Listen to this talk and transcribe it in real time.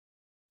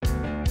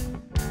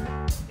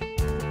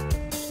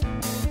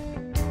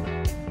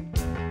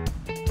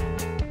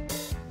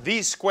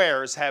These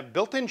squares have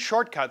built-in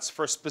shortcuts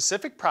for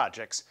specific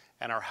projects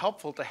and are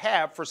helpful to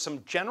have for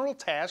some general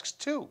tasks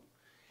too.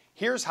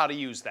 Here's how to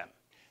use them.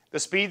 The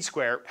speed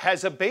square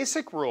has a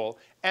basic rule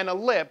and a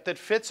lip that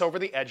fits over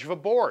the edge of a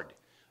board.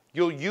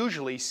 You'll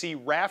usually see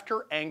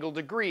rafter angle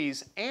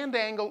degrees and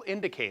angle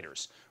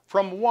indicators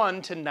from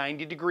 1 to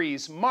 90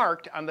 degrees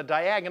marked on the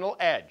diagonal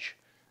edge.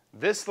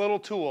 This little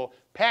tool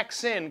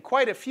packs in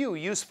quite a few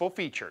useful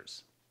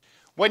features.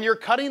 When you're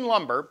cutting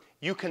lumber,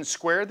 you can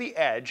square the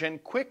edge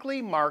and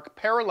quickly mark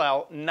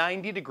parallel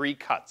 90-degree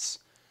cuts.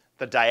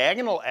 The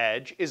diagonal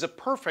edge is a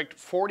perfect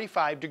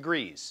 45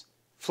 degrees.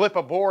 Flip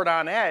a board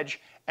on edge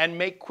and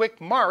make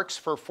quick marks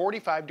for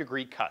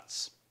 45-degree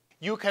cuts.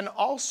 You can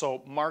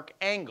also mark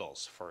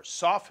angles for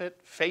soffit,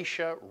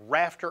 fascia,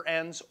 rafter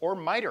ends, or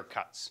miter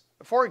cuts.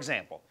 For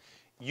example,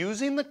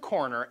 using the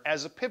corner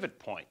as a pivot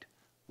point,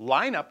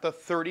 line up the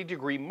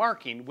 30-degree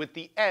marking with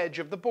the edge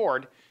of the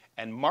board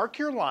and mark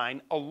your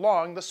line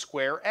along the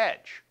square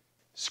edge.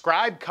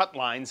 Scribe cut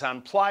lines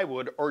on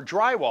plywood or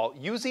drywall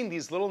using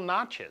these little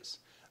notches.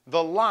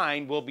 The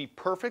line will be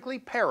perfectly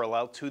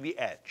parallel to the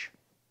edge.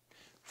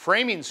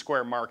 Framing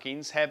square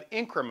markings have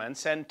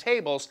increments and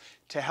tables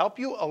to help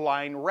you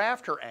align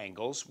rafter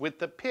angles with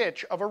the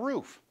pitch of a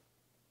roof.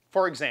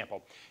 For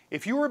example,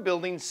 if you were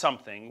building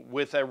something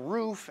with a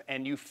roof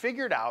and you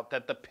figured out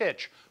that the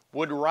pitch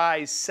would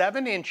rise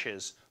 7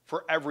 inches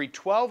for every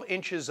 12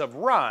 inches of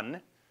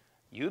run,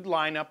 you'd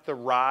line up the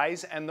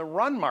rise and the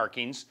run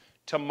markings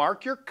to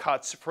mark your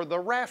cuts for the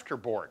rafter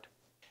board.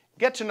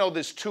 Get to know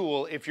this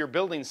tool if you're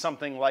building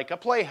something like a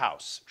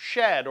playhouse,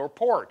 shed, or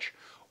porch,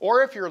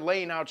 or if you're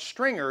laying out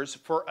stringers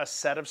for a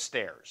set of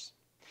stairs.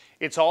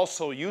 It's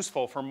also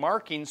useful for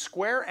marking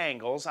square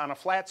angles on a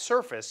flat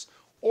surface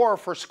or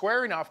for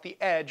squaring off the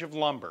edge of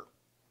lumber.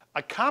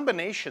 A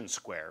combination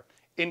square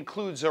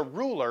includes a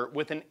ruler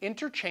with an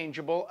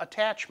interchangeable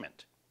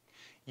attachment.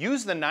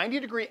 Use the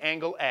 90-degree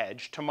angle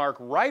edge to mark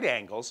right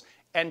angles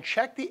and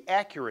check the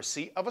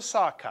accuracy of a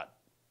saw cut.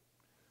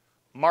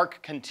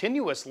 Mark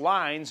continuous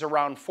lines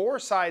around 4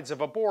 sides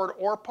of a board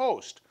or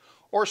post,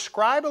 or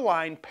scribe a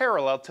line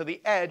parallel to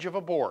the edge of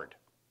a board.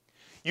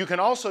 You can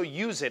also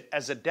use it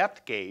as a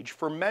depth gauge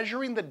for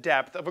measuring the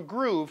depth of a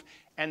groove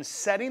and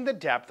setting the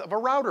depth of a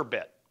router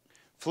bit.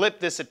 Flip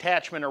this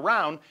attachment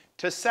around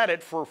to set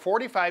it for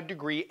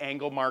 45-degree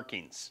angle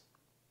markings.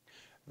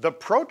 The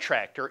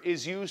protractor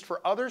is used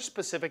for other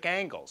specific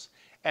angles,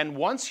 and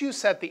once you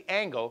set the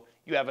angle,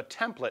 you have a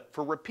template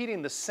for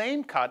repeating the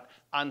same cut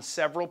on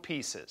several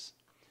pieces.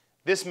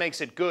 This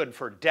makes it good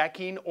for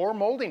decking or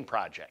molding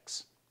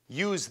projects.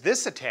 Use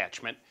this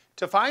attachment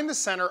to find the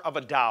center of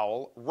a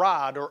dowel,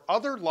 rod, or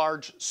other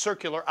large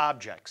circular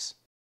objects.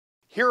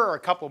 Here are a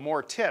couple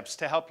more tips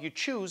to help you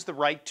choose the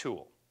right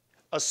tool.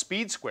 A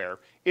speed square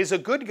is a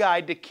good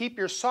guide to keep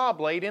your saw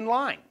blade in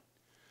line.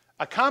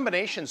 A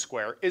combination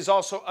square is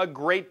also a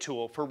great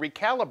tool for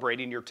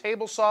recalibrating your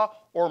table saw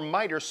or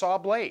miter saw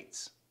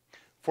blades.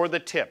 For the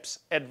tips,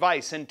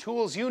 advice, and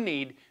tools you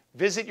need,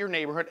 visit your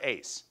neighborhood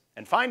Ace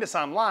and find us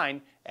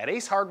online at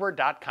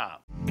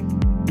acehardware.com.